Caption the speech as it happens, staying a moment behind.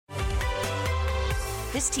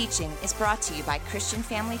This teaching is brought to you by Christian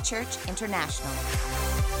Family Church International.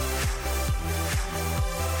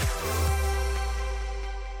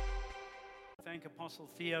 Thank Apostle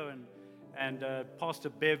Theo and Pastor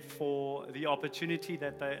Bev for the opportunity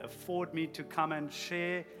that they afford me to come and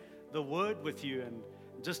share the word with you and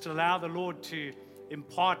just allow the Lord to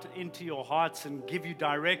impart into your hearts and give you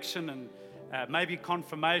direction and maybe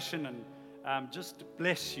confirmation and just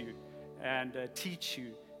bless you and teach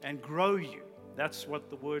you and grow you. That's what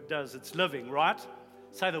the word does. It's living, right?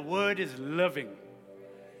 Say the word is living.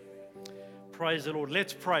 Praise the Lord.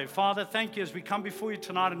 Let's pray. Father, thank you as we come before you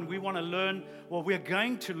tonight and we want to learn, well, we're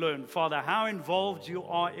going to learn, Father, how involved you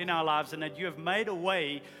are in our lives and that you have made a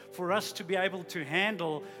way for us to be able to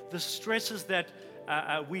handle the stresses that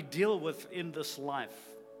we deal with in this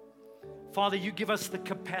life. Father, you give us the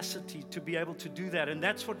capacity to be able to do that, and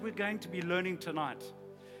that's what we're going to be learning tonight,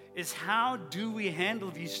 is how do we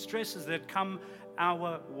handle these stresses that come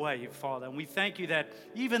our way, Father. And we thank you that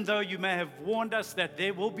even though you may have warned us that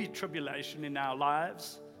there will be tribulation in our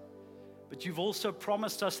lives, but you've also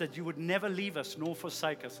promised us that you would never leave us nor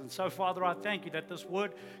forsake us. And so, Father, I thank you that this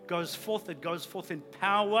word goes forth, it goes forth in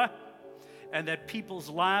power, and that people's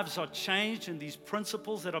lives are changed, and these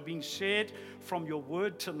principles that are being shared from your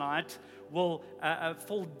word tonight will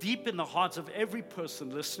fall deep in the hearts of every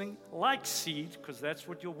person listening, like seed, because that's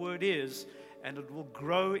what your word is, and it will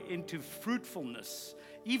grow into fruitfulness,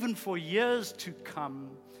 even for years to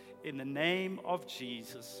come, in the name of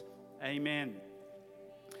Jesus. Amen.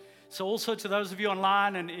 So also to those of you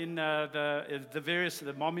online and in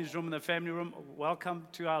the mommy's room and the family room, welcome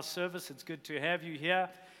to our service. It's good to have you here.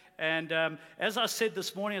 And as I said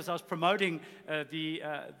this morning, as I was promoting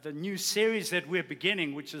the new series that we're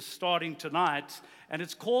beginning, which is starting tonight, and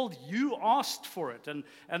it's called You Asked For It.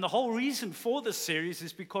 And the whole reason for this series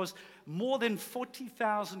is because more than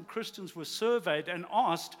 40,000 Christians were surveyed and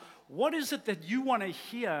asked, what is it that you want to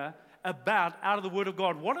hear about out of the Word of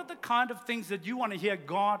God? What are the kind of things that you want to hear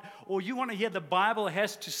God, or you want to hear the Bible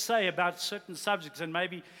has to say about certain subjects and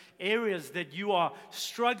maybe areas that you are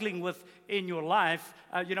struggling with in your life?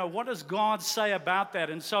 What does God say about that?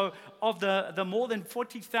 And so of the more than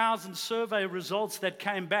 40,000 survey results that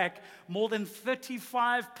came back, more than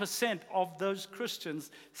 35% of those Christians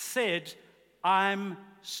said, I'm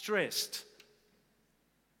stressed.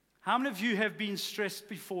 How many of you have been stressed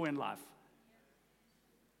before in life?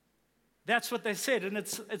 That's what they said, and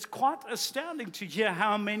it's quite astounding to hear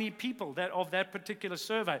how many people of that particular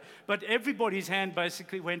survey. But everybody's hand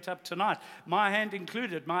basically went up tonight. My hand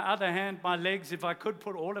included, my other hand, my legs. If I could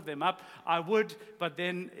put all of them up, I would, but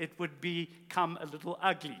then it would become a little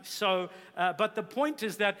ugly. So, but the point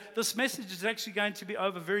is that this message is actually going to be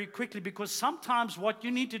over very quickly, because sometimes what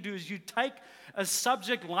you need to do is you take a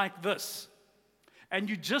subject like this and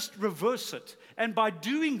you just reverse it. And by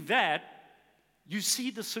doing that, you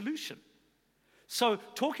see the solution. So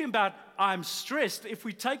talking about I'm stressed, if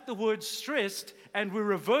we take the word stressed and we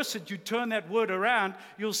reverse it, you turn that word around,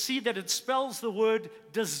 you'll see that it spells the word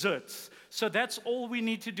desserts. So that's all we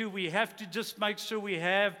need to do. We have to just make sure we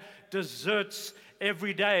have desserts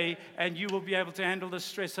every day, and you will be able to handle the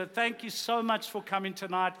stress. So thank you so much for coming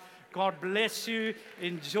tonight. God bless you.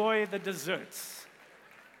 Enjoy the desserts.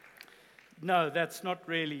 No, that's not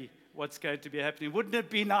really what's going to be happening. Wouldn't it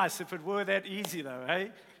be nice if it were that easy though, eh?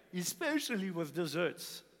 Especially with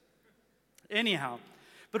desserts. Anyhow,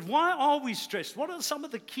 but why are we stressed? What are some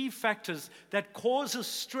of the key factors that causes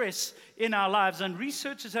stress in our lives? And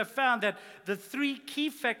researchers have found that the three key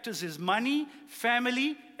factors is money,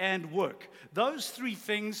 family, and work. Those three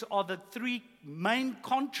things are the three main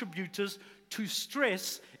contributors to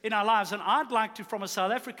stress in our lives. And I'd like to, from a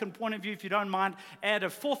South African point of view, if you don't mind, add a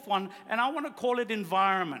fourth one, and I want to call it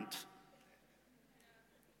environment.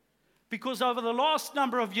 Because over the last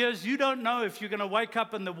number of years, you don't know if you're going to wake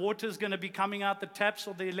up and the water is going to be coming out the taps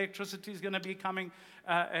or the electricity is going to be coming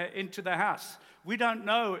into the house. We don't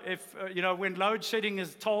know if, when load shedding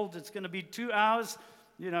is told it's going to be 2 hours,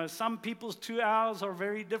 some people's 2 hours are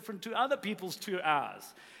very different to other people's 2 hours.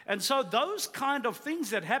 And so those kind of things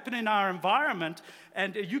that happen in our environment,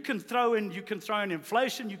 and you can throw in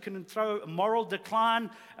inflation, you can throw moral decline,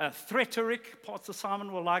 rhetoric. Pastor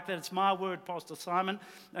Simon will like that. It's my word, Pastor Simon.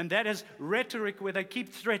 And that is rhetoric, where they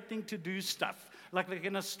keep threatening to do stuff, like they're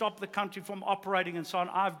going to stop the country from operating and so on.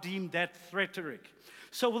 I've deemed that rhetoric.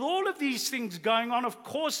 So with all of these things going on, of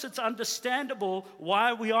course, it's understandable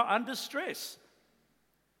why we are under stress.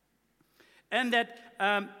 And that,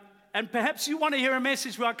 and perhaps you want to hear a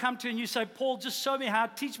message where I come to you and you say, Paul, just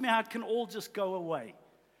teach me how it can all just go away.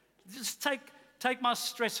 Just take my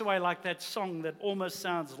stress away, like that song that almost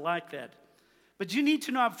sounds like that. But you need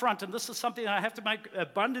to know up front, and this is something I have to make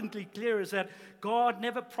abundantly clear, is that God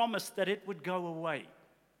never promised that it would go away.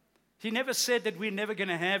 He never said that we're never going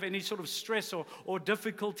to have any sort of stress or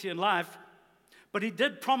difficulty in life, but He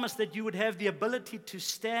did promise that you would have the ability to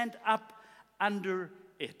stand up under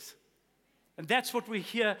it. And that's what we're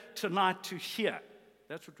here tonight to hear.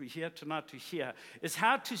 That's what we're here tonight to hear, is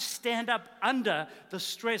how to stand up under the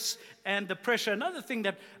stress and the pressure. Another thing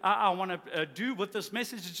that I want to do with this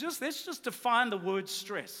message is let's just define the word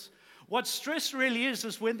stress. What stress really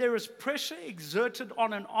is when there is pressure exerted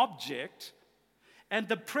on an object, and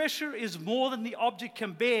the pressure is more than the object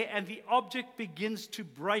can bear, and the object begins to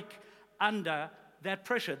break under that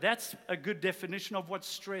pressure. That's a good definition of what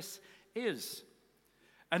stress is.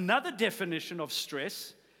 Another definition of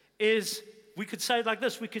stress is, we could say it like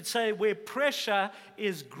this, we could say where pressure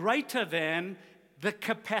is greater than the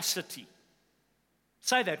capacity.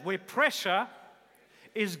 Say that, where pressure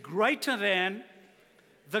is greater than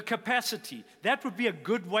the capacity. That would be a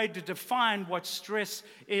good way to define what stress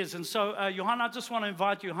is. And so, Johan, I just want to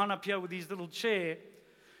invite Johan up here with his little chair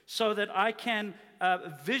so that I can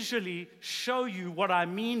visually show you what I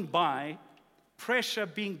mean by pressure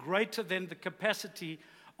being greater than the capacity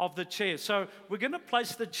of the chair. So we're going to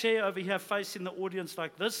place the chair over here facing the audience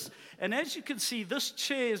like this. And as you can see, this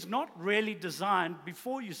chair is not really designed,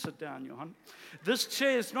 before you sit down, Johan, this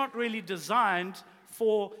chair is not really designed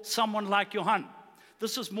for someone like Johan.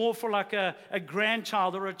 This is more for like a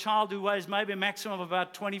grandchild or a child who weighs maybe a maximum of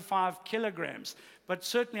about 25 kilograms. But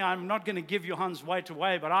certainly I'm not going to give Johan's weight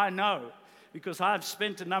away, but I know, because I've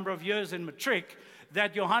spent a number of years in matric,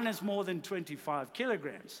 that Johan is more than 25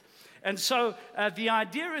 kilograms. And so the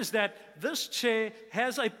idea is that this chair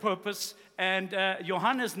has a purpose, and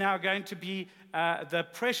Johan is now going to be the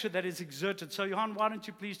pressure that is exerted. So Johan, why don't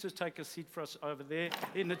you please just take a seat for us over there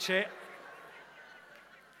in the chair.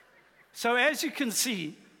 So as you can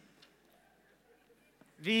see,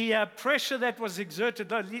 the pressure that was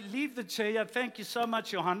exerted, leave the chair here. Thank you so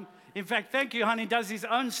much, Johan. In fact, thank you, Johan. He does his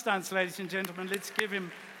own stunts, ladies and gentlemen. Let's give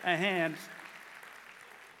him a hand.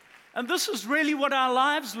 And this is really what our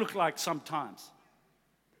lives look like sometimes,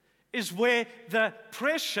 is where the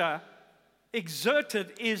pressure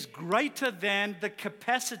exerted is greater than the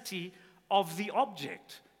capacity of the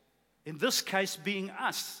object, in this case being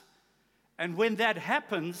us. And when that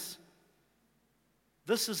happens,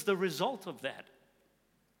 this is the result of that.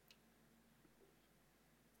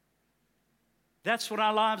 That's what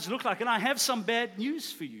our lives look like. And I have some bad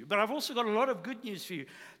news for you, but I've also got a lot of good news for you.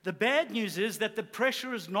 The bad news is that the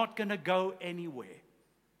pressure is not going to go anywhere.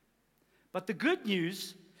 But the good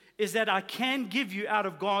news is that I can give you out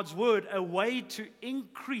of God's word a way to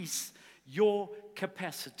increase your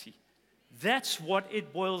capacity. That's what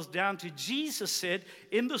it boils down to. Jesus said,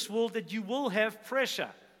 in this world that you will have pressure.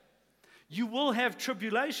 You will have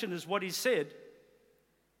tribulation, is what He said.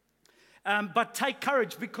 But take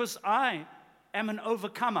courage, because I am an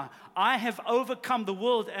overcomer. I have overcome the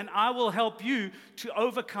world, and I will help you to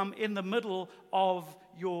overcome in the middle of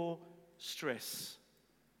your stress.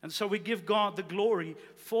 And so we give God the glory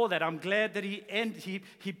for that. I'm glad that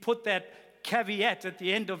He put that caveat at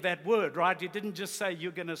the end of that word, right? He didn't just say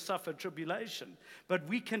you're going to suffer tribulation, but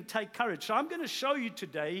we can take courage. So I'm going to show you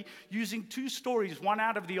today, using two stories, one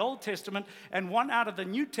out of the Old Testament and one out of the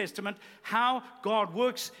New Testament, how God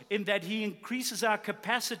works in that He increases our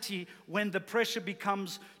capacity when the pressure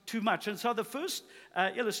becomes too much. And so the first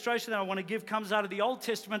illustration that I want to give comes out of the Old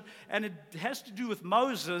Testament, and it has to do with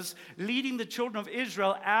Moses leading the children of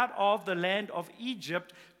Israel out of the land of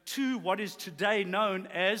Egypt to what is today known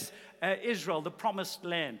as Israel, the Promised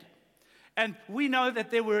Land. And we know that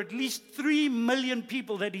there were at least 3 million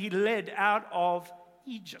people that He led out of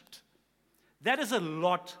Egypt. That is a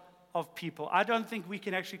lot of people. I don't think we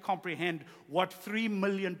can actually comprehend what 3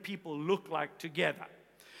 million people look like together.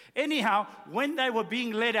 Anyhow, when they were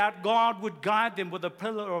being led out, God would guide them with a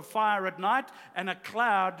pillar of fire at night and a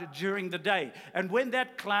cloud during the day. And when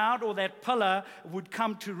that cloud or that pillar would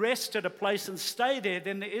come to rest at a place and stay there,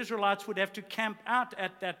 then the Israelites would have to camp out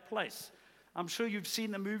at that place. I'm sure you've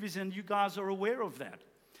seen the movies and you guys are aware of that.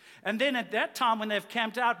 And then at that time, when they've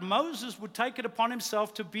camped out, Moses would take it upon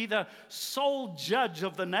himself to be the sole judge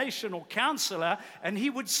of the nation or counselor, and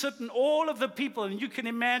he would sit in all of the people. And you can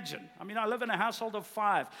imagine, I live in a household of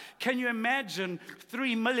 5. Can you imagine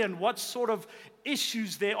 3 million, what sort of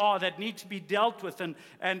issues there are that need to be dealt with,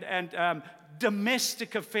 and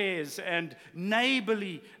domestic affairs and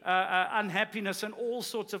neighborly unhappiness and all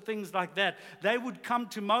sorts of things like that. They would come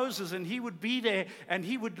to Moses, and he would be there, and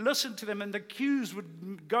he would listen to them, and the queues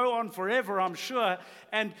would go on forever, I'm sure.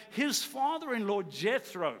 And his father-in-law,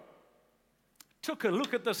 Jethro, took a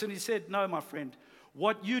look at this and he said, no, my friend,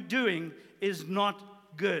 what you're doing is not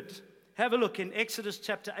good. Have a look in Exodus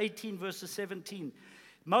chapter 18, verses 17.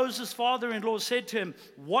 Moses' father-in-law said to him,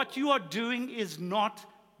 what you are doing is not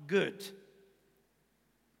good.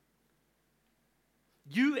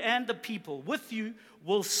 You and the people with you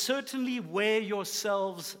will certainly wear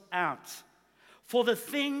yourselves out, for the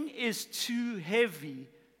thing is too heavy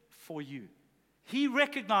for you. He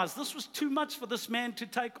recognized this was too much for this man to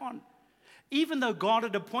take on. Even though God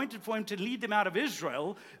had appointed for him to lead them out of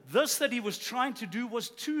Israel, this that he was trying to do was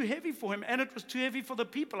too heavy for him, and it was too heavy for the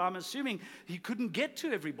people. I'm assuming he couldn't get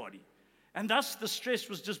to everybody. And thus the stress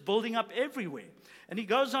was just building up everywhere. And he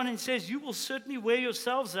goes on and says, you will certainly wear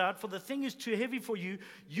yourselves out, for the thing is too heavy for you.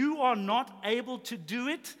 You are not able to do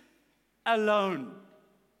it alone.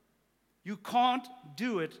 You can't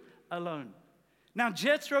do it alone. Now,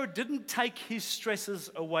 Jethro didn't take his stresses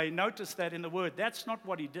away. Notice that in the word. That's not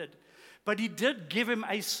what he did. But he did give him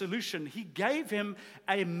a solution. He gave him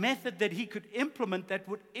a method that he could implement that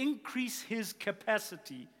would increase his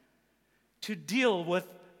capacity to deal with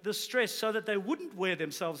the stress so that they wouldn't wear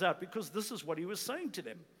themselves out, because this is what he was saying to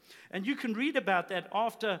them. And you can read about that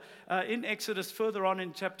after in Exodus, further on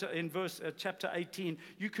in chapter 18.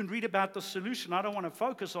 You can read about the solution. I don't want to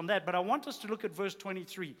focus on that, but I want us to look at verse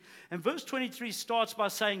 23. And verse 23 starts by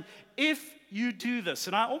saying, if you do this.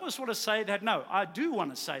 And I almost want to say that, no, I do want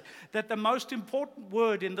to say that the most important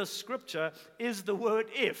word in this scripture is the word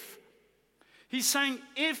if. He's saying,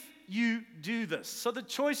 if you do this. So the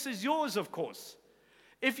choice is yours, of course.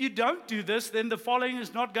 If you don't do this, then the following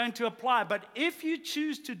is not going to apply. But if you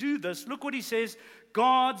choose to do this, look what he says,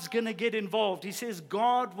 God's going to get involved. He says,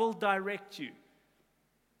 God will direct you.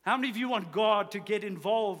 How many of you want God to get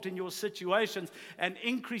involved in your situations and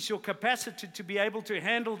increase your capacity to be able to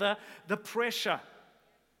handle the pressure?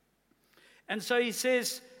 And so he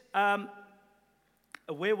says,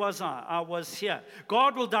 where was I? I was here.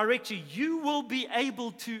 God will direct you. You will be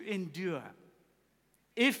able to endure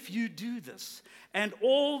if you do this. And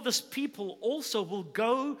all this people also will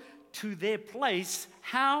go to their place.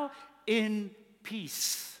 How? In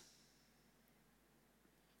peace.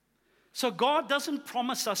 So God doesn't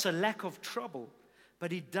promise us a lack of trouble,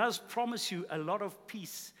 but he does promise you a lot of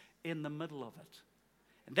peace in the middle of it.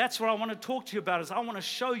 And that's what I want to talk to you about, is I want to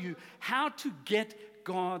show you how to get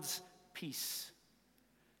God's peace.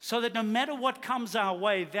 So that no matter what comes our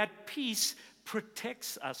way, that peace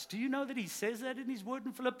protects us. Do you know that he says that in his word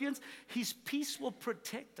in Philippians? His peace will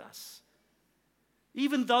protect us.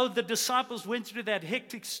 Even though the disciples went through that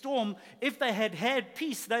hectic storm, if they had had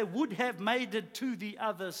peace, they would have made it to the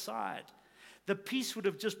other side. The peace would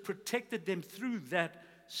have just protected them through that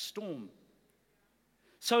storm.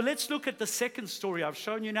 So let's look at the second story. I've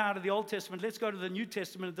shown you now out of the Old Testament. Let's go to the New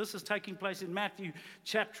Testament. This is taking place in Matthew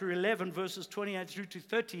chapter 11, verses 28 through to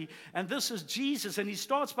 30. And this is Jesus. And he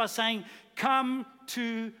starts by saying, come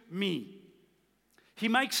to me. He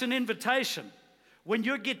makes an invitation. When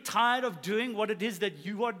you get tired of doing what it is that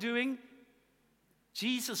you are doing,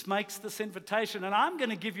 Jesus makes this invitation. And I'm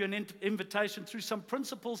going to give you an invitation through some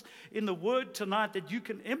principles in the Word tonight that you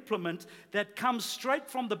can implement that comes straight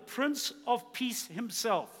from the Prince of Peace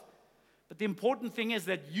himself. But the important thing is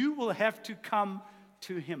that you will have to come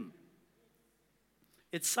to him.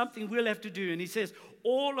 It's something we'll have to do. And he says,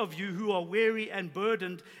 all of you who are weary and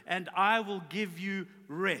burdened, and I will give you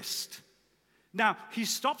rest. Now, he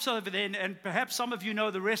stops over there, and perhaps some of you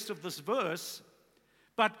know the rest of this verse,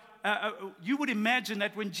 but you would imagine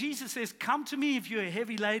that when Jesus says, come to me if you're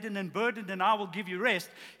heavy laden and burdened, and I will give you rest,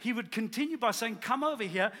 he would continue by saying, come over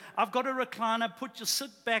here, I've got a recliner,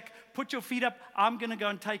 sit back, put your feet up, I'm going to go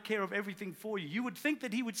and take care of everything for you. You would think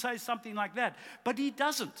that he would say something like that, but he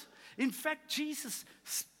doesn't. In fact, Jesus,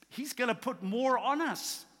 he's going to put more on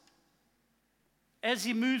us as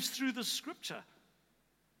he moves through the scripture.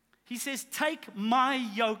 He says, take my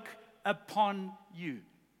yoke upon you.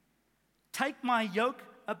 Take my yoke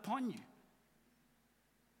upon you.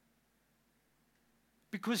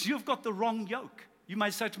 Because you've got the wrong yoke. You may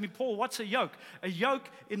say to me, Paul, what's a yoke? A yoke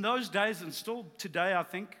in those days, and still today, I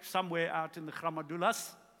think, somewhere out in the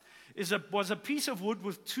Gramadulas, was a piece of wood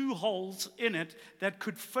with two holes in it that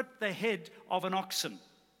could fit the head of an oxen.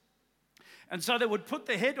 And so they would put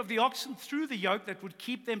the head of the oxen through the yoke that would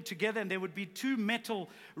keep them together, and there would be two metal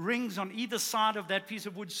rings on either side of that piece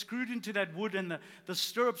of wood screwed into that wood, and the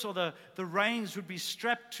stirrups or the reins would be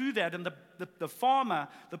strapped to that, and the farmer,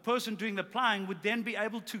 the person doing the plowing, would then be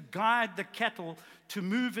able to guide the cattle to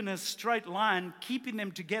move in a straight line, keeping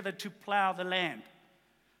them together to plow the land.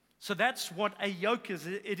 So that's what a yoke is.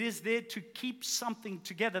 It is there to keep something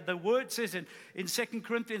together. The word says in 2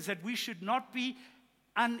 Corinthians that we should not be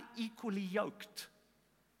unequally yoked.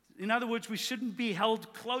 In other words, we shouldn't be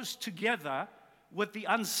held close together with the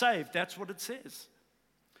unsaved. That's what it says.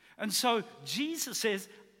 And so Jesus says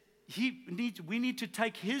we need to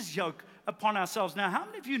take his yoke upon ourselves. Now, how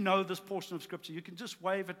many of you know this portion of Scripture? You can just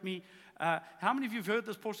wave at me. How many of you have heard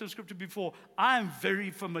this portion of Scripture before? I am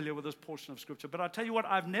very familiar with this portion of Scripture. But I'll tell you what,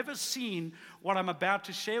 I've never seen what I'm about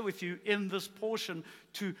to share with you in this portion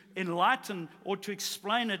to enlighten or to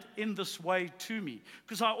explain it in this way to me.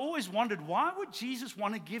 Because I always wondered, why would Jesus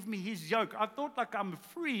want to give me his yoke? I thought, like, I'm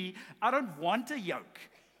free. I don't want a yoke.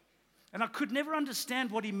 And I could never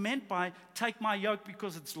understand what he meant by take my yoke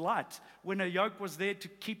because it's light, when a yoke was there to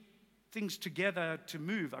keep things together to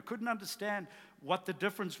move. I couldn't understand what the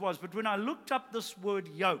difference was. But when I looked up this word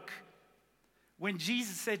yoke, when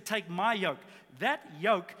Jesus said, take my yoke, that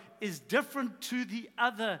yoke is different to the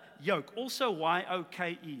other yoke. Also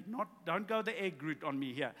Y-O-K-E. Don't go the egg route on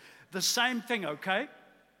me here. The same thing, okay?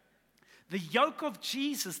 The yoke of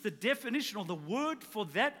Jesus, the definition or the word for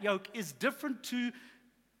that yoke is different to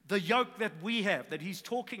the yoke that we have, that he's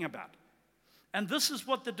talking about. And this is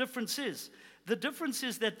what the difference is. The difference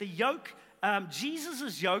is that the yoke,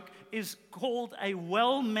 Jesus' yoke, is called a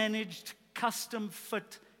well-managed,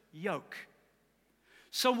 custom-fit yoke.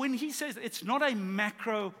 So when he says it's not a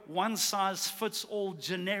macro, one-size-fits-all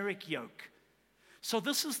generic yoke. So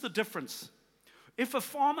this is the difference. If a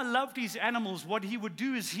farmer loved his animals, what he would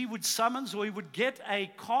do is he would summons or he would get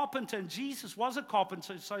a carpenter, and Jesus was a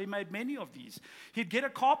carpenter, so he made many of these. He'd get a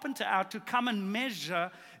carpenter out to come and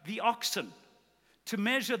measure the oxen, to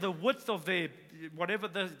measure the width of their, whatever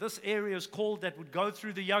this area is called that would go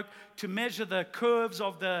through the yoke, to measure the curves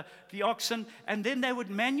of the oxen, and then they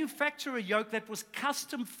would manufacture a yoke that was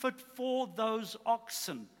custom fit for those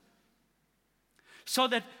oxen. So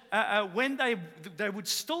that when they would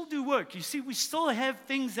still do work. You see, we still have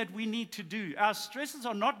things that we need to do. Our stresses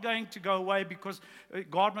are not going to go away because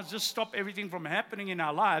God must just stop everything from happening in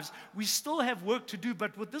our lives. We still have work to do,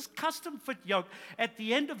 but with this custom-fit yoke, at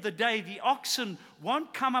the end of the day, the oxen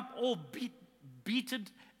won't come up all beaten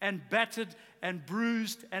and battered and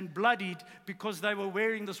bruised and bloodied because they were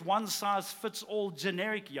wearing this one-size-fits-all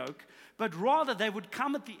generic yoke, but rather they would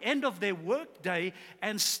come at the end of their work day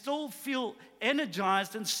and still feel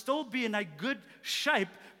energized and still be in a good shape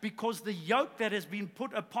because the yoke that has been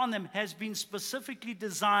put upon them has been specifically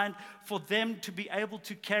designed for them to be able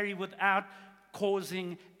to carry without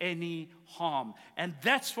causing any harm. And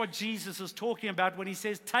that's what Jesus is talking about when he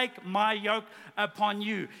says, take my yoke upon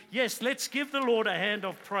you. Yes, let's give the Lord a hand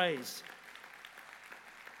of praise.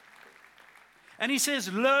 And he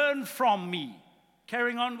says, learn from me.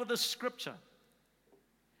 Carrying on with the scripture.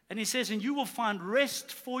 And he says, and you will find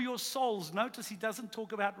rest for your souls. Notice he doesn't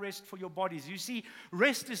talk about rest for your bodies. You see,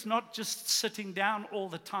 rest is not just sitting down all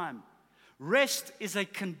the time. Rest is a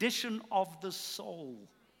condition of the soul.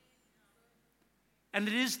 And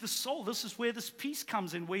it is the soul. This is where this peace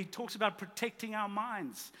comes in, where he talks about protecting our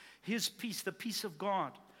minds. His peace, the peace of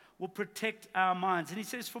God, will protect our minds. And he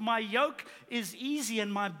says, for my yoke is easy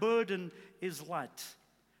and my burden is light.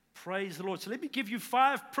 Praise the Lord. So let me give you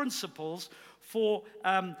 5 principles for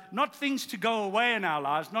not things to go away in our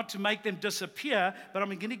lives, not to make them disappear, but I'm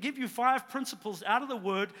going to give you 5 principles out of the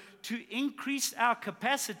Word to increase our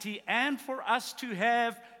capacity and for us to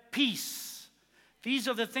have peace. These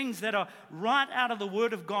are the things that are right out of the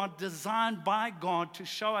Word of God, designed by God to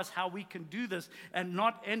show us how we can do this and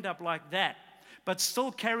not end up like that, but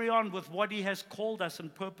still carry on with what he has called us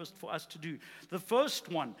and purposed for us to do. The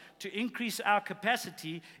first one, to increase our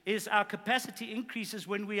capacity, is our capacity increases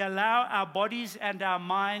when we allow our bodies and our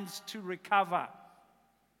minds to recover.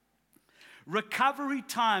 Recovery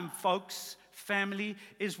time, folks, family,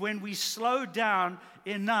 is when we slow down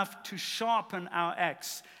enough to sharpen our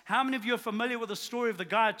axe. How many of you are familiar with the story of the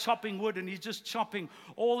guy chopping wood, and he's just chopping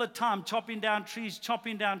all the time, chopping down trees,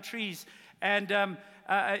 and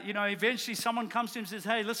eventually someone comes to him and says,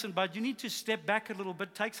 hey, listen, bud, you need to step back a little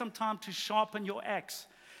bit. Take some time to sharpen your axe.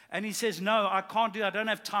 And he says, no, I can't do that. I don't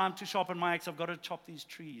have time to sharpen my axe. I've got to chop these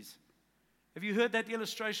trees. Have you heard that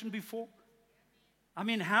illustration before? I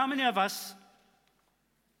mean, how many of us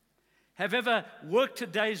have ever worked a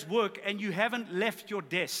day's work and you haven't left your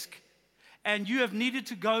desk and you have needed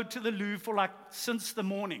to go to the loo for since the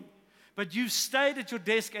morning? But you've stayed at your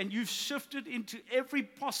desk and you've shifted into every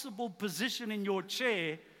possible position in your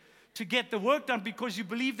chair to get the work done because you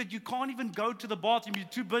believe that you can't even go to the bathroom. You're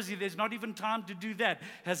too busy. There's not even time to do that.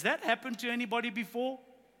 Has that happened to anybody before?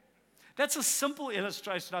 That's a simple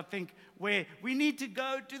illustration, I think, where we need to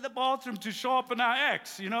go to the bathroom to sharpen our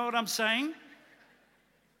axe. You know what I'm saying?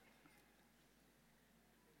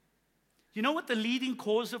 You know what the leading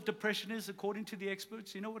cause of depression is, according to the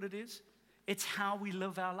experts? You know what it is? It's how we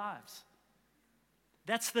live our lives.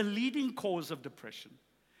 That's the leading cause of depression,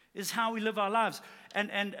 is how we live our lives. And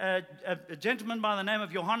a gentleman by the name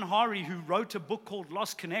of Johann Hari, who wrote a book called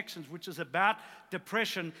Lost Connections, which is about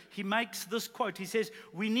depression, he makes this quote. He says,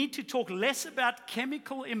 "We need to talk less about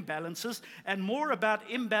chemical imbalances and more about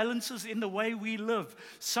imbalances in the way we live.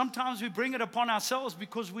 Sometimes we bring it upon ourselves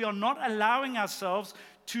because we are not allowing ourselves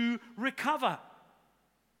to recover.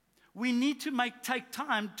 We need to take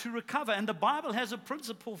time to recover." And the Bible has a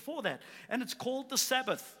principle for that, and it's called the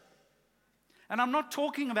Sabbath. And I'm not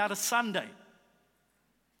talking about a Sunday.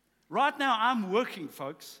 Right now, I'm working,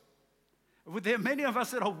 folks. There are many of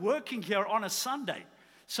us that are working here on a Sunday.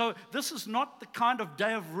 So this is not the kind of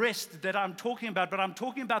day of rest that I'm talking about, but I'm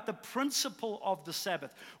talking about the principle of the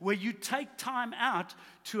Sabbath, where you take time out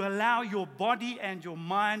to allow your body and your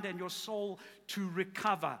mind and your soul to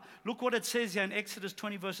recover. Look what it says here in Exodus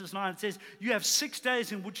 20 verses 9. It says, "You have 6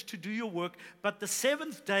 days in which to do your work, but the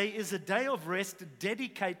seventh day is a day of rest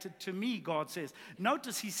dedicated to me," God says.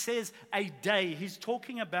 Notice he says a day. He's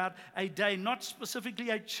talking about a day, not specifically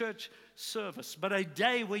a church service, but a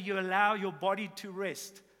day where you allow your body to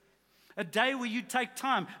rest. A day where you take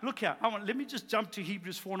time. Look here, let me just jump to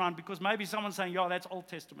Hebrews 4:9, because maybe someone's saying, "Yeah, that's Old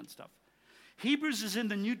Testament stuff." Hebrews is in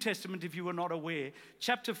the New Testament, if you were not aware.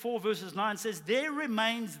 Chapter 4, verses 9 says, "There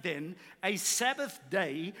remains then a Sabbath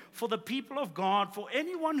day for the people of God, for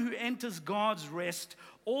anyone who enters God's rest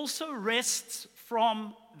also rests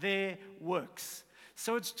from their works."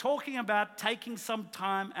 So it's talking about taking some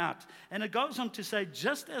time out. And it goes on to say,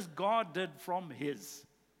 just as God did from his.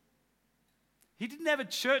 He didn't have a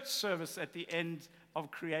church service at the end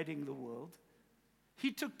of creating the world.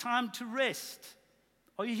 He took time to rest.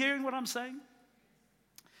 Are you hearing what I'm saying?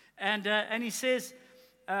 And he says,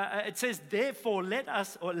 it says, "Therefore, let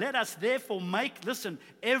us therefore make," listen,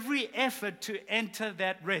 "every effort to enter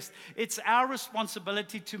that rest." It's our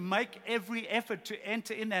responsibility to make every effort to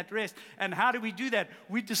enter in that rest. And how do we do that?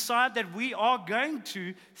 We decide that we are going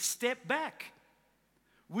to step back.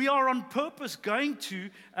 We are on purpose going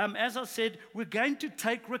to, as I said, we're going to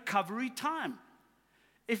take recovery time.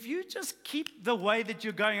 If you just keep the way that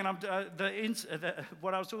you're going, and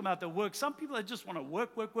what I was talking about, the work, some people, they just want to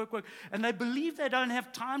work, and they believe they don't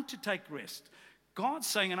have time to take rest. God's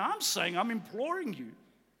saying, and I'm saying, I'm imploring you.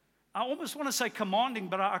 I almost want to say commanding,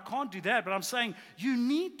 but I can't do that. But I'm saying you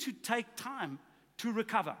need to take time to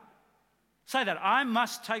recover. Say that. I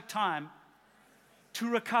must take time to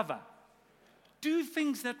recover. Do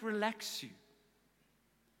things that relax you.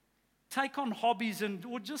 Take on hobbies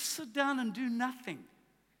or just sit down and do nothing.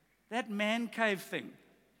 That man cave thing.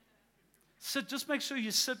 Just make sure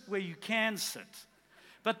you sit where you can sit.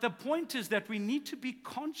 But the point is that we need to be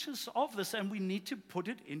conscious of this and we need to put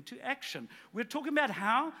it into action. We're talking about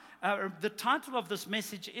how, the title of this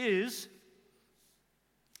message is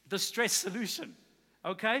The Stress Solution.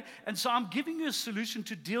 Okay? And so I'm giving you a solution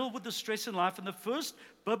to deal with the stress in life. And the first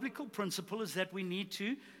biblical principle is that we need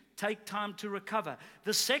to take time to recover.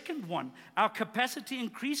 The second one, our capacity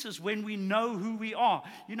increases when we know who we are.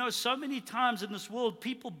 You know, so many times in this world,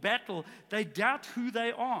 people battle, they doubt who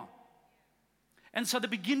they are. And so they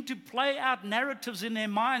begin to play out narratives in their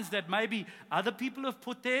minds that maybe other people have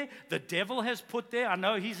put there, the devil has put there. I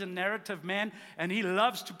know he's a narrative man, and he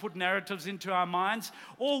loves to put narratives into our minds.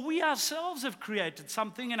 Or we ourselves have created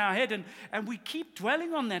something in our head, and we keep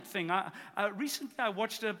dwelling on that thing. Recently, I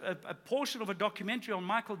watched a portion of a documentary on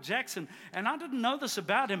Michael Jansen, and I didn't know this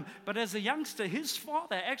about him, but as a youngster, his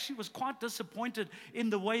father actually was quite disappointed in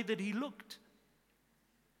the way that he looked.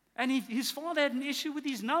 And his father had an issue with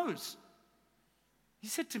his nose. He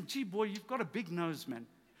said to him, "Gee, boy, you've got a big nose, man."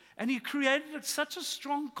 And he created such a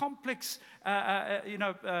strong complex,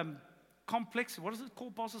 complex, what is it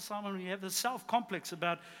called, Pastor Simon, when you have the self-complex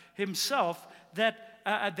about himself,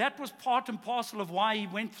 that was part and parcel of why he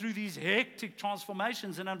went through these hectic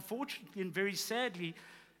transformations. And unfortunately, and very sadly,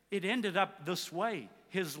 it ended up this way,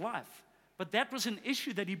 his life. But that was an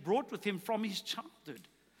issue that he brought with him from his childhood.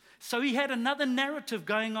 So he had another narrative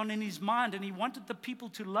going on in his mind, and he wanted the people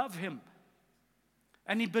to love him.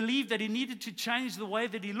 And he believed that he needed to change the way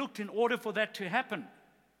that he looked in order for that to happen.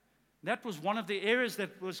 That was one of the areas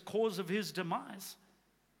that was cause of his demise.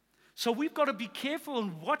 So we've got to be careful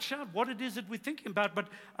and watch out what it is that we're thinking about. But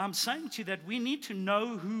I'm saying to you that we need to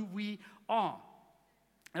know who we are.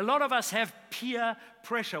 A lot of us have peer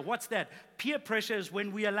pressure. What's that? Peer pressure is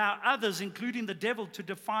when we allow others, including the devil, to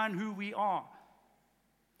define who we are.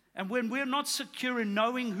 And when we're not secure in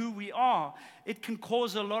knowing who we are, it can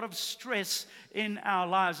cause a lot of stress in our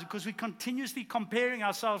lives because we're continuously comparing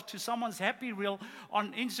ourselves to someone's happy reel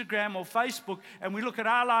on Instagram or Facebook, and we look at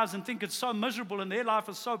our lives and think it's so miserable and their life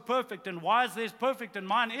is so perfect, and why is theirs perfect and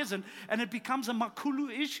mine isn't? And it becomes a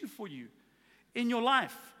makulu issue for you in your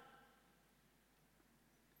life.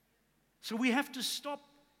 So we have to stop.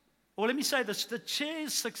 Or let me say this, the chair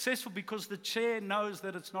is successful because the chair knows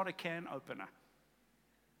that it's not a can opener.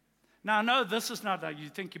 Now, I know this is not, you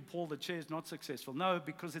think, Paul, the chair is not successful. No,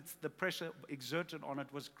 because it's the pressure exerted on it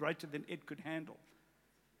was greater than it could handle.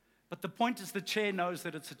 But the point is the chair knows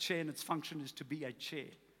that it's a chair and its function is to be a chair.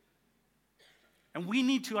 And we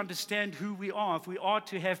need to understand who we are if we are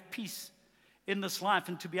to have peace in this life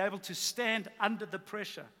and to be able to stand under the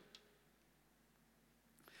pressure.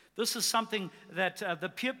 This is something that the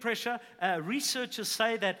peer pressure, researchers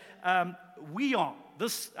say that we are,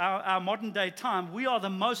 our modern day time, we are the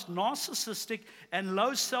most narcissistic and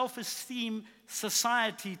low self-esteem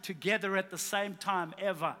society together at the same time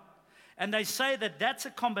ever. And they say that that's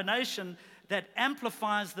a combination that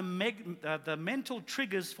amplifies the mental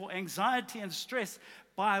triggers for anxiety and stress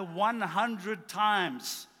by 100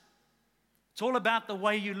 times. It's all about the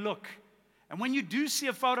way you look. And when you do see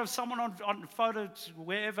a photo of someone on photos,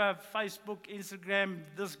 wherever, Facebook, Instagram,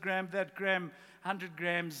 this gram, that gram, 100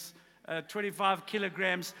 grams, 25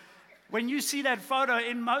 kilograms, when you see that photo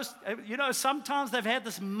in most, sometimes they've had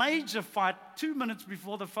this major fight 2 minutes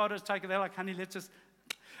before the photo is taken. They're like, honey, let's just,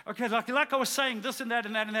 okay, like I was saying, this and that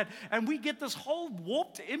and that and that. And we get this whole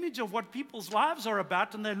warped image of what people's lives are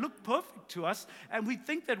about, and they look perfect to us, and we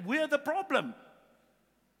think that we're the problem.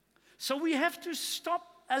 So we have to stop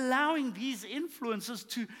allowing these influences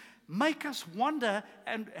to make us wonder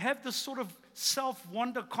and have this sort of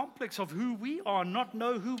self-wonder complex of who we are, not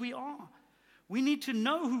know who we are. We need to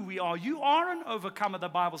know who we are. You are an overcomer, the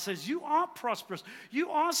Bible says. You are prosperous. You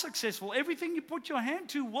are successful. Everything you put your hand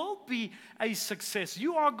to will be a success.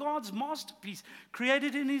 You are God's masterpiece,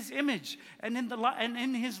 created in His image and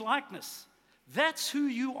in His likeness. That's who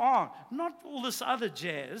you are, not all this other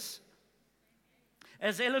jazz.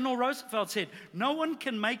 As Eleanor Roosevelt said, no one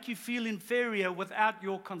can make you feel inferior without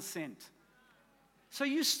your consent. So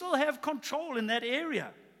you still have control in that area.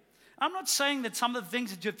 I'm not saying that some of the things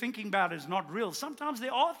that you're thinking about is not real. Sometimes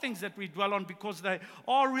there are things that we dwell on because they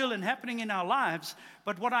are real and happening in our lives.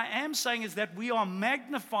 But what I am saying is that we are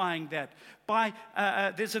magnifying that by,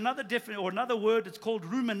 there's another word, it's called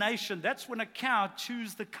rumination. That's when a cow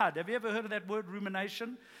chews the cud. Have you ever heard of that word,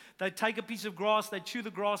 rumination? They take a piece of grass, they chew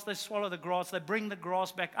the grass, they swallow the grass, they bring the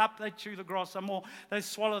grass back up, they chew the grass some more, they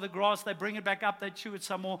swallow the grass, they bring it back up, they chew it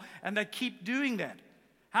some more, and they keep doing that.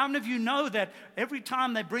 How many of you know that every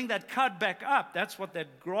time they bring that cud back up, that's what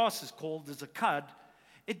that grass is called, is a cud,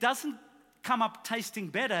 it doesn't come up tasting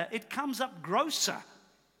better, it comes up grosser.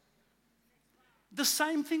 The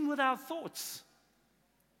same thing with our thoughts.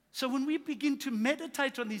 So when we begin to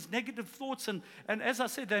meditate on these negative thoughts, and as I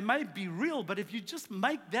said, they may be real, but if you just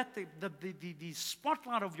make that the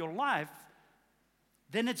spotlight of your life,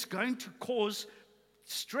 then it's going to cause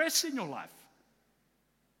stress in your life.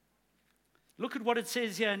 Look at what it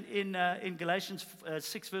says here in Galatians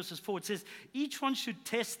 6 verses 4. It says, each one should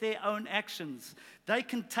test their own actions. They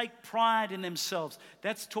can take pride in themselves.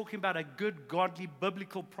 That's talking about a good, godly,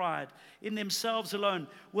 biblical pride in themselves alone,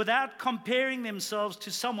 without comparing themselves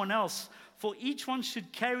to someone else. For each one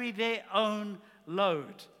should carry their own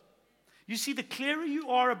load. You see, the clearer you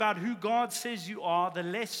are about who God says you are, the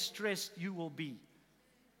less stressed you will be.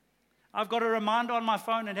 I've got a reminder on my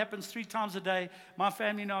phone. It happens 3 times a day. My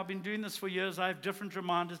family know I've been doing this for years. I have different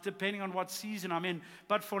reminders depending on what season I'm in.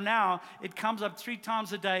 But for now, it comes up 3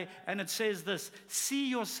 times a day, and it says this: see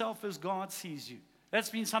yourself as God sees you. That's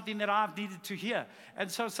been something that I've needed to hear.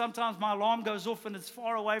 And so sometimes my alarm goes off, and it's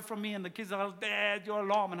far away from me, and the kids are like, Dad, your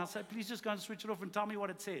alarm. And I say, please just go and switch it off and tell me what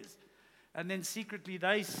it says. And then secretly,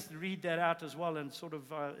 they read that out as well, and sort of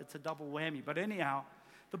it's a double whammy. But anyhow,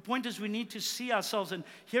 the point is we need to see ourselves. And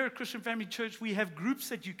here at Christian Family Church, we have groups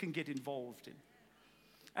that you can get involved in.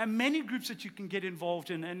 And many groups that you can get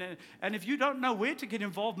involved in. And if you don't know where to get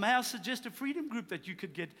involved, may I suggest a freedom group that you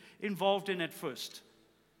could get involved in at first,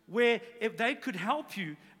 where if they could help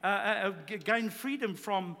you gain freedom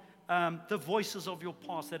from the voices of your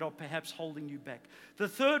past that are perhaps holding you back. The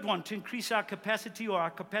third one, to increase our capacity, or our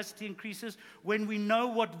capacity increases when we know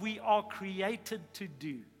what we are created to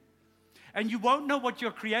do. And you won't know what you're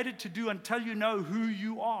created to do until you know who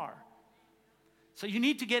you are. So you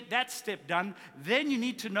need to get that step done. Then you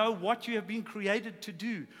need to know what you have been created to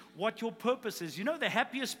do, what your purpose is. You know, the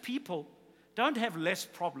happiest people don't have less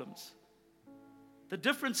problems. The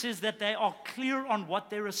difference is that they are clear on what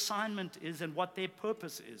their assignment is and what their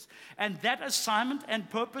purpose is. And that assignment and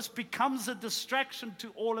purpose becomes a distraction to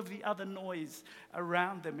all of the other noise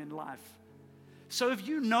around them in life. So if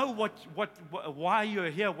you know why you're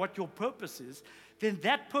here, what your purpose is, then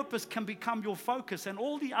that purpose can become your focus. And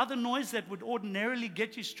all the other noise that would ordinarily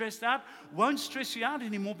get you stressed out won't stress you out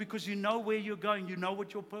anymore because you know where you're going. You know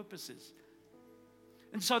what your purpose is.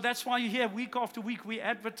 And so that's why you hear week after week we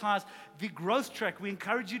advertise the growth track. We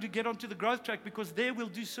encourage you to get onto the growth track because there we'll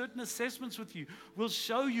do certain assessments with you. We'll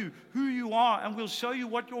show you who you are and we'll show you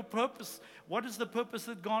what your purpose, what is the purpose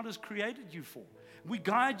that God has created you for. We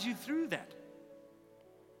guide you through that.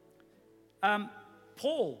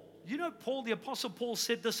 Paul, the Apostle Paul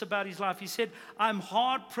said this about his life. He said, I'm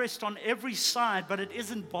hard pressed on every side, but it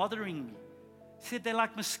isn't bothering me. He said they're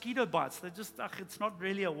like mosquito bites. They're just, it's not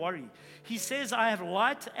really a worry. He says, I have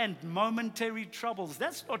light and momentary troubles.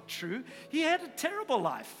 That's not true. He had a terrible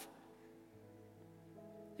life.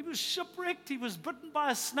 He was shipwrecked. He was bitten by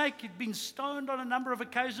a snake. He'd been stoned on a number of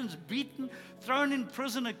occasions, beaten, thrown in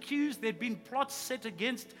prison, accused. There'd been plots set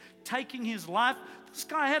against taking his life. This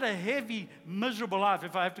guy had a heavy, miserable life,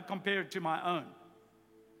 if I have to compare it to my own.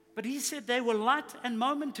 But he said they were light and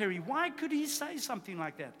momentary. Why could he say something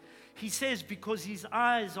like that? He says because his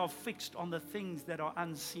eyes are fixed on the things that are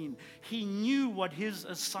unseen. He knew what his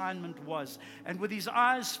assignment was. And with his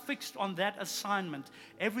eyes fixed on that assignment,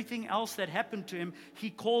 everything else that happened to him, he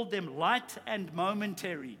called them light and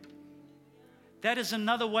momentary. That is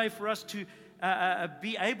another way for us to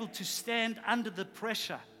be able to stand under the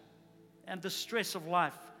pressure and the stress of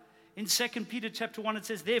life. In 2 Peter chapter 1, it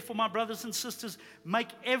says, therefore, my brothers and sisters, make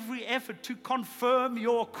every effort to confirm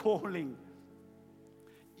your calling.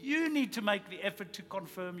 You need to make the effort to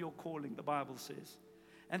confirm your calling, the Bible says.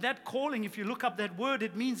 And that calling, if you look up that word,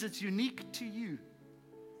 it means it's unique to you.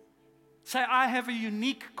 Say, I have a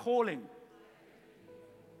unique calling.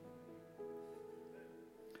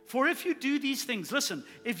 For if you do these things, listen,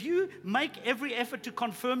 if you make every effort to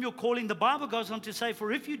confirm your calling, the Bible goes on to say,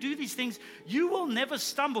 for if you do these things, you will never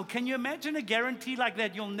stumble. Can you imagine a guarantee like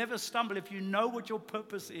that? You'll never stumble if you know what your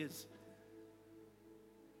purpose is.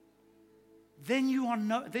 Then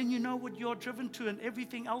you know what you're driven to, and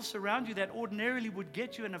everything else around you that ordinarily would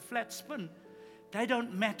get you in a flat spin, they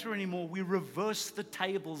don't matter anymore. We reverse the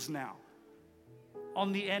tables now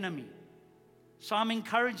on the enemy. So I'm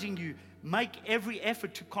encouraging you, make every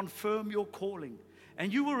effort to confirm your calling,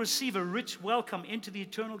 and you will receive a rich welcome into the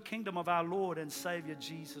eternal kingdom of our Lord and Savior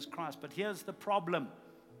Jesus Christ. But here's the problem.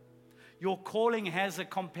 Your calling has a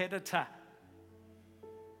competitor.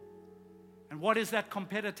 And what is that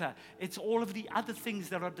competitor? It's all of the other things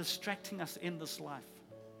that are distracting us in this life.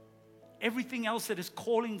 Everything else that is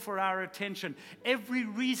calling for our attention. Every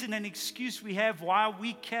reason and excuse we have why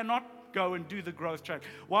we cannot go and do the growth track.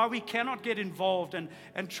 Why we cannot get involved and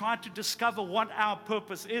try to discover what our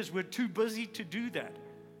purpose is. We're too busy to do that.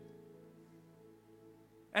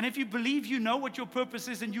 And if you believe you know what your purpose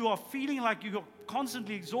is and you are feeling like you're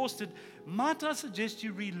constantly exhausted, might I suggest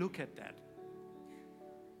you relook at that?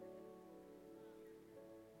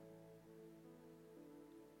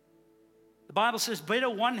 The Bible says, better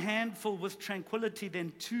one handful with tranquility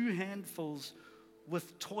than two handfuls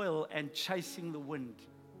with toil and chasing the wind.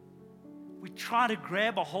 We try to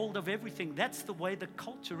grab a hold of everything. That's the way the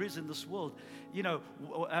culture is in this world.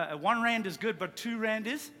 1 rand is good, but 2 rand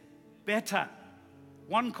is better.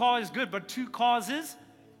 1 car is good, but 2 cars is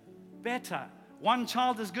better. 1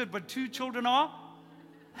 child is good, but 2 children are?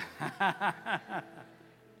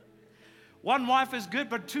 1 wife is good,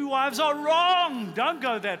 but 2 wives are wrong. Don't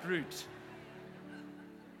go that route.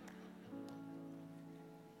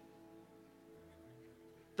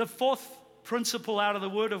 The fourth principle out of the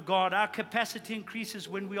Word of God, our capacity increases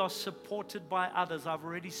when we are supported by others. I've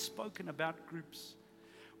already spoken about groups.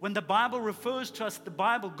 When the Bible refers to us,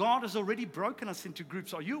 God has already broken us into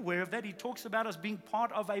groups. Are you aware of that? He talks about us being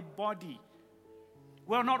part of a body.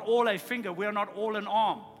 We're not all a finger. We're not all an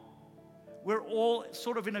arm. We're all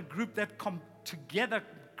sort of in a group that together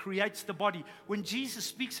creates the body. When Jesus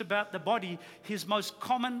speaks about the body, his most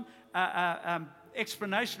common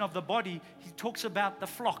explanation of the body, he talks about the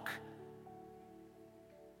flock.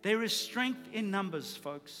 There is strength in numbers,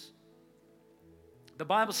 folks. The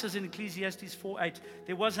Bible says in Ecclesiastes 4:8,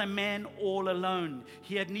 there was a man all alone.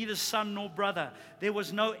 He had neither son nor brother. There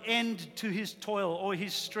was no end to his toil or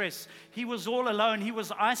his stress. He was all alone. He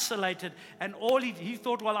was isolated. And he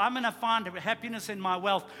thought, well, I'm going to find happiness in my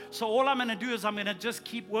wealth. So all I'm going to do is I'm going to just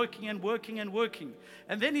keep working and working and working.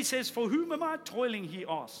 And then he says, for whom am I toiling, he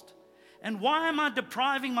asked. And why am I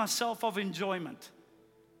depriving myself of enjoyment?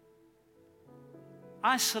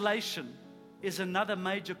 Isolation is another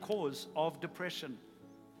major cause of depression.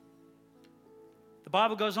 The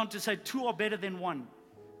Bible goes on to say 2 are better than 1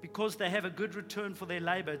 because they have a good return for their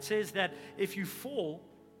labor. It says that if you fall,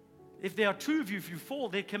 if there are 2 of you, if you fall,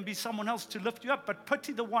 there can be someone else to lift you up. But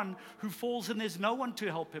pity the one who falls and there's no one to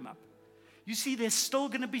help him up. You see, there's still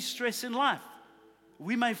going to be stress in life.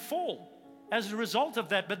 We may fall as a result of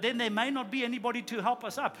that, but then there may not be anybody to help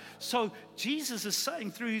us up. So Jesus is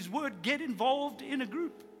saying through his word, get involved in a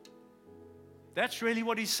group. That's really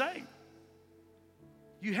what he's saying.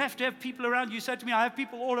 You have to have people around you. You say to me, I have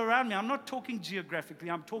people all around me. I'm not talking geographically,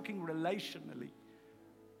 I'm talking relationally.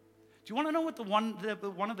 Do you want to know what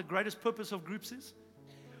one of the greatest purpose of groups is?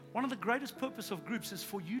 One of the greatest purpose of groups is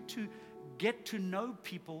for you to get to know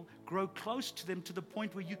people, grow close to them to the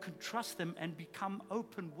point where you can trust them and become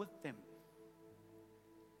open with them.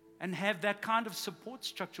 And have that kind of support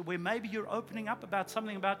structure where maybe you're opening up about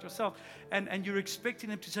something about yourself and you're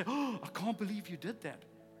expecting them to say, oh, I can't believe you did that.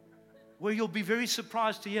 Where you'll be very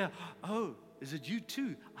surprised to hear, oh, is it you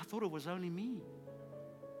too? I thought it was only me.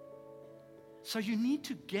 So you need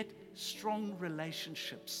to get strong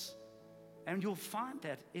relationships. And you'll find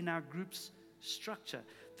that in our group's structure.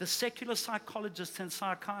 The secular psychologists and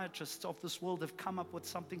psychiatrists of this world have come up with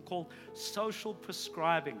something called social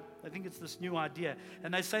prescribing. I think it's this new idea.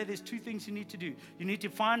 And they say there's 2 things you need to do. You need to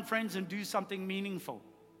find friends and do something meaningful.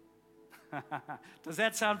 Does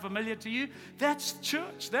that sound familiar to you? That's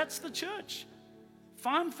church. That's the church.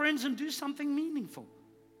 Find friends and do something meaningful.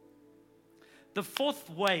 The fifth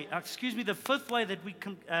way that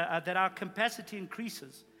that our capacity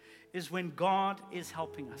increases is when God is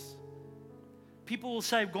helping us. People will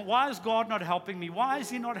say, why is God not helping me? Why is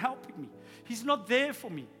he not helping me? He's not there for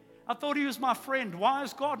me. I thought he was my friend. Why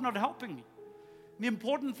is God not helping me? The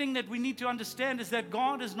important thing that we need to understand is that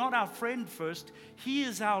God is not our friend first. He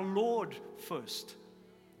is our Lord first.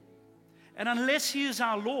 And unless he is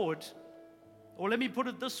our Lord, or let me put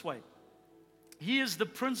it this way, he is the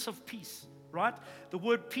Prince of Peace, right? The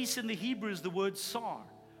word peace in the Hebrew is the word Tsar,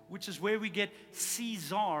 which is where we get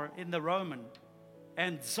Caesar in the Roman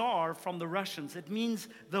and Tsar from the Russians. It means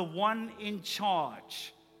the one in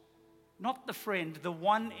charge, not the friend, the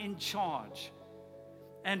one in charge.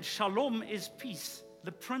 And shalom is peace,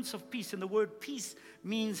 the Prince of Peace. And the word peace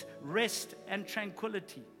means rest and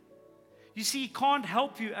tranquility. You see, he can't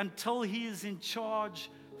help you until he is in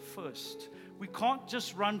charge first. We can't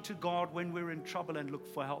just run to God when we're in trouble and look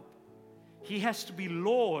for help. He has to be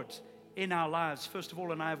Lord in our lives, first of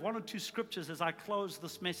all. And I have 1 or 2 scriptures as I close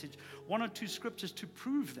this message, 1 or 2 scriptures to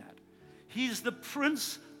prove that. He's the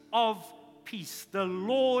Prince of Peace, the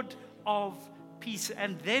Lord of Peace,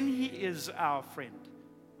 and then he is our friend.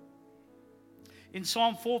 In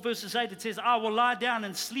Psalm 4 verses 8 it says, I will lie down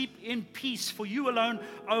and sleep in peace, for you alone,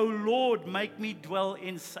 O Lord, make me dwell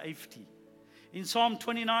in safety. In Psalm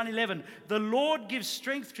 29:11, the Lord gives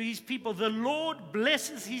strength to his people. The Lord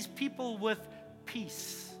blesses his people with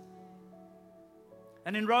peace.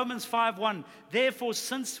 And in Romans 5:1, therefore,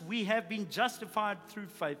 since we have been justified through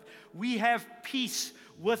faith, we have peace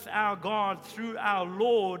with our God through our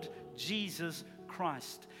Lord Jesus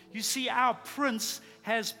Christ. You see, our Prince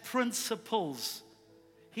has principles.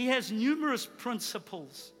 He has numerous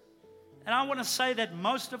principles. And I want to say that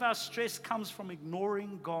most of our stress comes from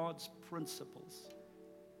ignoring God's principles.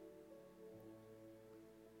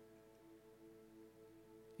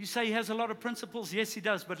 You say he has a lot of principles? Yes, he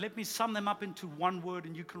does. But let me sum them up into one word,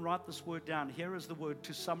 and you can write this word down. Here is the word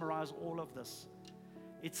to summarize all of this.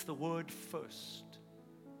 It's the word first.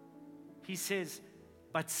 He says,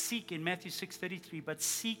 but seek, in Matthew 6:33, but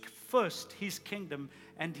seek first his kingdom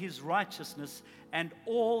and his righteousness, and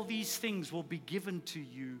all these things will be given to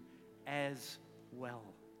you as well.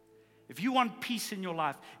 If you want peace in your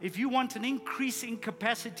life, if you want an increase in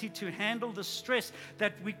capacity to handle the stress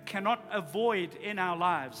that we cannot avoid in our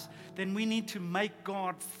lives, then we need to make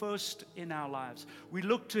God first in our lives. We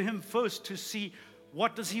look to him first to see,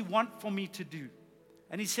 what does he want for me to do?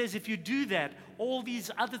 And he says, if you do that, all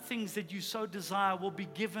these other things that you so desire will be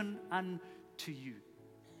given unto you.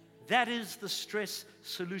 That is the stress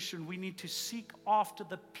solution. We need to seek after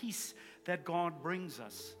the peace that God brings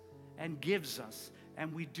us and gives us.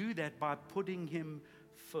 And we do that by putting him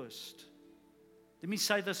first. Let me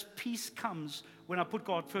say this, peace comes when I put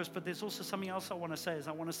God first, but there's also something else I want to say, is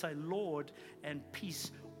I want to say Lord and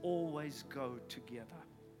peace always go together.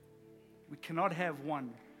 We cannot have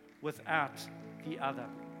one without the other.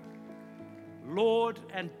 Lord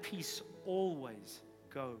and peace always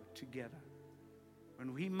go together.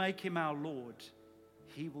 When we make him our Lord,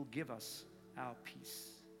 he will give us our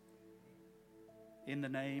peace. in the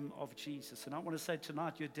name of Jesus. And I want to say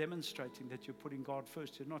tonight, you're demonstrating that you're putting God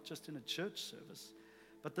first. You're not just in a church service,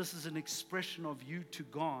 but this is an expression of you to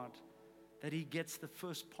God, that He gets the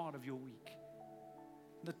first part of your week.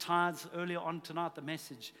 The tithes earlier on tonight, the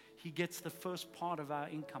message, He gets the first part of our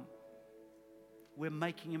income. We're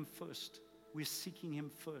making Him first. We're seeking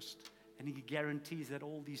Him first. And He guarantees that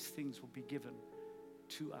all these things will be given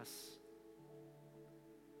to us.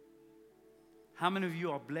 How many of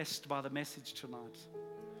you are blessed by the message tonight?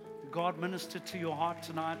 Did God minister to your heart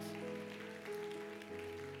tonight?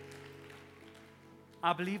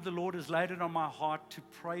 I believe the Lord has laid it on my heart to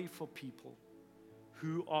pray for people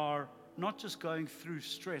who are not just going through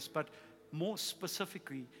stress, but more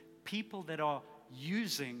specifically, people that are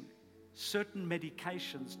using certain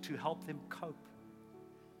medications to help them cope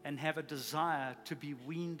and have a desire to be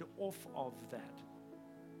weaned off of that.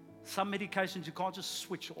 Some medications you can't just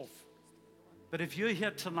switch off. But if you're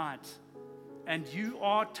here tonight and you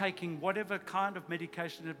are taking whatever kind of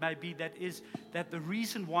medication it may be, that the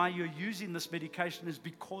reason why you're using this medication is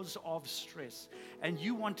because of stress, and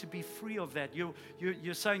you want to be free of that,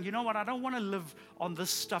 you're saying, you know what, I don't want to live on this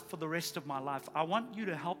stuff for the rest of my life. I want you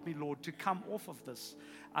to help me, Lord, to come off of this.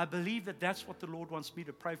 I believe that that's what the Lord wants me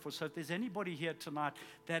to pray for. So if there's anybody here tonight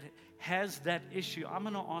that has that issue, I'm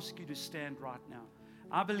going to ask you to stand right now.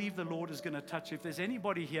 I believe the Lord is going to touch you. If there's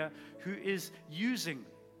anybody here who is using,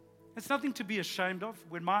 it's nothing to be ashamed of.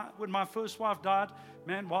 When my first wife died,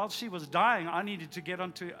 man, while she was dying, I needed to get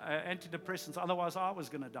onto antidepressants. Otherwise, I was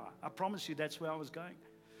going to die. I promise you that's where I was going.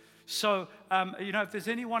 So, if there's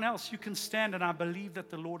anyone else, you can stand, and I believe that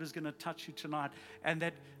the Lord is going to touch you tonight, and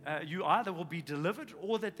that you either will be delivered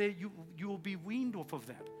or that you will be weaned off of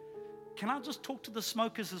that. Can I just talk to the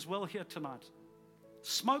smokers as well here tonight?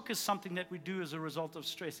 Smoke is something that we do as a result of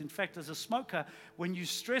stress. In fact, as a smoker, when you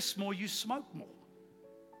stress more, you smoke more.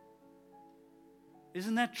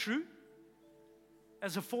 Isn't that true?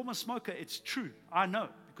 As a former smoker, it's true. I know,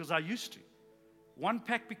 because I used to. 1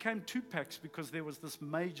 pack became 2 packs because there was this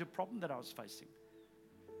major problem that I was facing.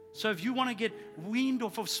 So if you want to get weaned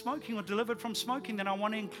off of smoking or delivered from smoking, then I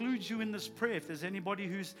want to include you in this prayer. If there's anybody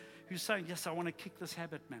who's saying, yes, I want to kick this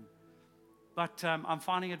habit, man. But I'm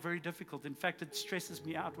finding it very difficult. In fact, it stresses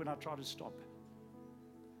me out when I try to stop.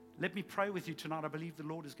 Let me pray with you tonight. I believe the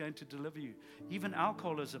Lord is going to deliver you. Even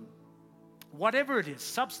alcoholism, whatever it is,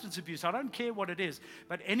 substance abuse, I don't care what it is,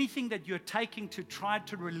 but anything that you're taking to try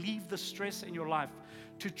to relieve the stress in your life,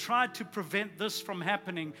 to try to prevent this from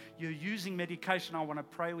happening, you're using medication. I want to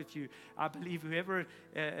pray with you. I believe whoever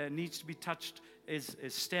needs to be touched is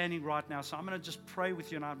standing right now. So I'm going to just pray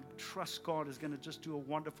with you, and I trust God is going to just do a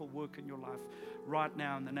wonderful work in your life right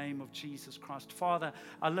now in the name of Jesus Christ. Father,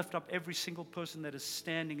 I lift up every single person that is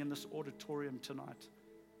standing in this auditorium tonight.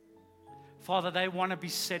 Father, they want to be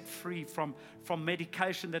set free from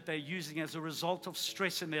medication that they're using as a result of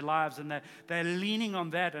stress in their lives, and they're leaning on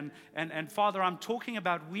that. And Father, I'm talking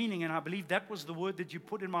about weaning, and I believe that was the word that you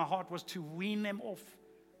put in my heart, was to wean them off.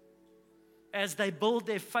 As they build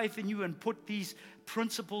their faith in you and put these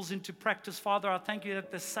principles into practice, Father, I thank you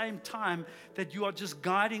at the same time that you are just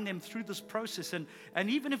guiding them through this process. And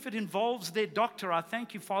even if it involves their doctor, I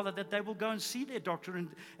thank you, Father, that they will go and see their doctor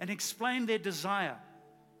and explain their desire.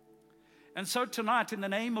 And so tonight, in the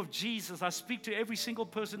name of Jesus, I speak to every single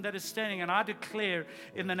person that is standing, and I declare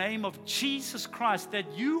in the name of Jesus Christ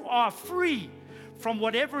that you are free from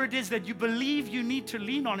whatever it is that you believe you need to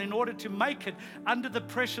lean on in order to make it under the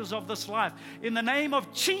pressures of this life. In the name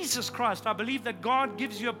of Jesus Christ, I believe that God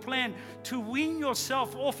gives you a plan to wean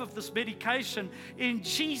yourself off of this medication. In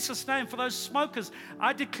Jesus' name, for those smokers,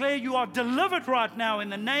 I declare you are delivered right now in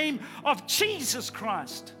the name of Jesus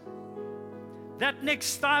Christ. That next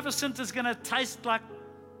Stuyvesant is going to taste like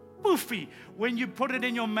poofy when you put it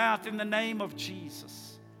in your mouth in the name of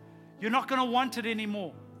Jesus. You're not going to want it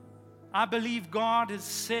anymore. I believe God has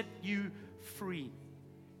set you free.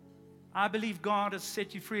 I believe God has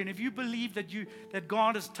set you free. And if you believe that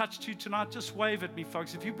God has touched you tonight, just wave at me,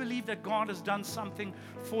 folks. If you believe that God has done something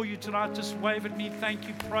for you tonight, just wave at me. Thank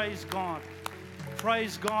you. Praise God.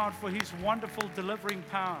 Praise God for His wonderful delivering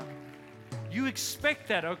power. You expect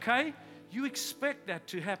that, okay? You expect that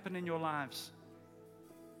to happen in your lives.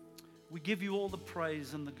 We give you all the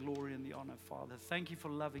praise and the glory and the honor, Father. Thank you for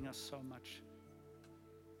loving us so much.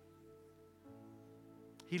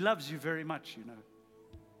 He loves you very much, you know,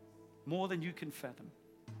 more than you can fathom.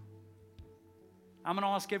 I'm going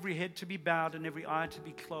to ask every head to be bowed and every eye to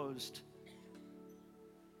be closed.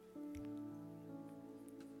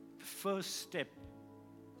 The first step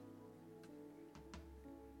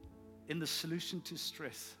in the solution to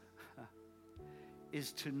stress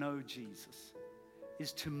is to know Jesus,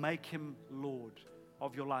 is to make Him Lord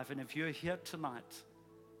of your life. And if you're here tonight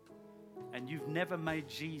and you've never made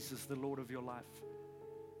Jesus the Lord of your life,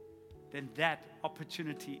 then that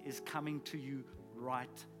opportunity is coming to you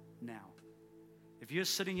right now. If you're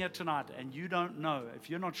sitting here tonight and you don't know, if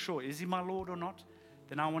you're not sure, is He my Lord or not,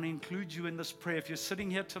 then I want to include you in this prayer. If you're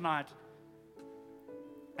sitting here tonight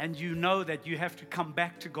and you know that you have to come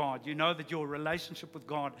back to God, you know that your relationship with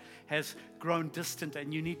God has grown distant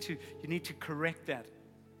and you need to correct that.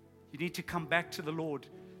 You need to come back to the Lord.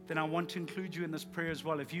 Then I want to include you in this prayer as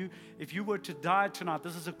well. If you were to die tonight,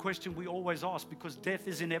 this is a question we always ask because death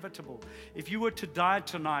is inevitable. If you were to die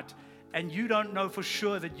tonight and you don't know for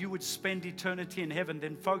sure that you would spend eternity in heaven,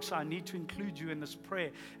 then folks, I need to include you in this prayer.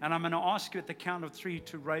 And I'm going to ask you at the count of 3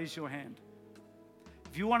 to raise your hand.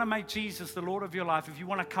 If you want to make Jesus the Lord of your life, if you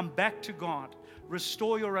want to come back to God,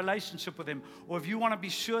 restore your relationship with Him, or if you want to be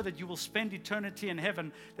sure that you will spend eternity in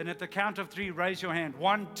heaven, then at the count of 3, raise your hand.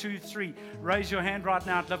 1, 2, 3. Raise your hand right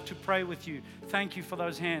now. I'd love to pray with you. Thank you for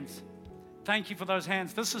those hands. Thank you for those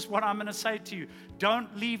hands. This is what I'm going to say to you.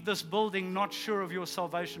 Don't leave this building not sure of your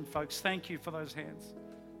salvation, folks. Thank you for those hands.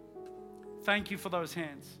 Thank you for those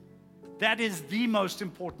hands. That is the most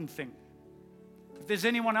important thing. If there's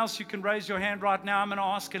anyone else, you can raise your hand right now. I'm going to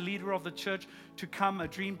ask a leader of the church to come, a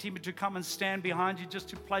dream team, to come and stand behind you, just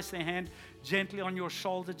to place their hand gently on your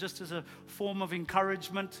shoulder, just as a form of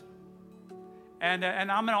encouragement. And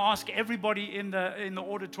I'm going to ask everybody in the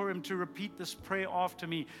auditorium to repeat this prayer after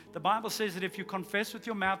me. The Bible says that if you confess with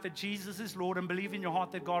your mouth that Jesus is Lord and believe in your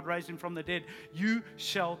heart that God raised Him from the dead, you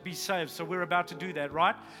shall be saved. So we're about to do that,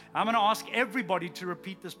 right? I'm going to ask everybody to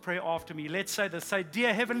repeat this prayer after me. Let's say this. Say,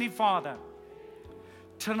 Dear Heavenly Father,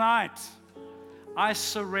 tonight I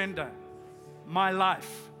surrender my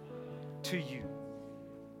life to you.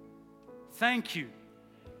 Thank you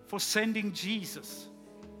for sending Jesus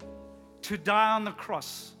to die on the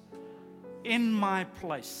cross in my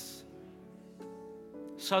place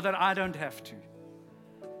so that I don't have to.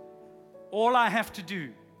 All I have to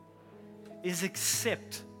do is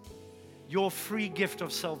accept your free gift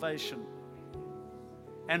of salvation.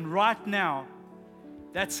 And right now,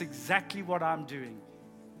 that's exactly what I'm doing.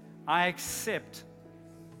 I accept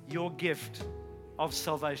your gift of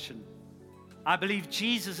salvation. I believe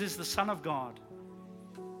Jesus is the Son of God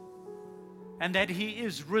and that He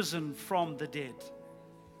is risen from the dead.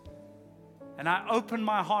 And I open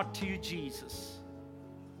my heart to you, Jesus.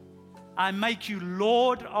 I make you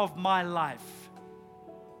Lord of my life.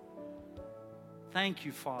 Thank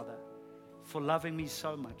you, Father, for loving me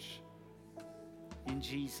so much. In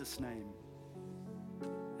Jesus' name,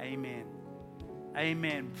 amen.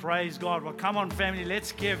 Amen. Praise God. Well, come on, family.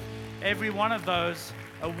 Let's give every one of those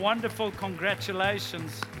a wonderful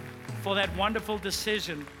congratulations for that wonderful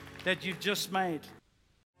decision that you've just made.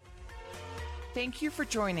 Thank you for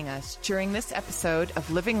joining us during this episode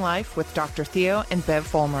of Living Life with Dr. Theo and Bev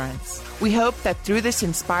Volmerans. We hope that through this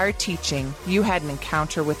inspired teaching, you had an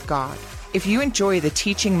encounter with God. If you enjoy the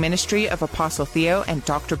teaching ministry of Apostle Theo and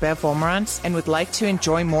Dr. Bev Volmerans and would like to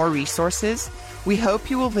enjoy more resources, we hope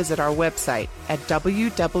you will visit our website at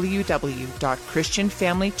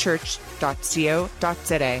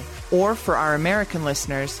www.christianfamilychurch.co.za, or for our American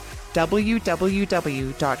listeners,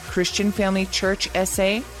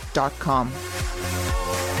 www.christianfamilychurchsa.com.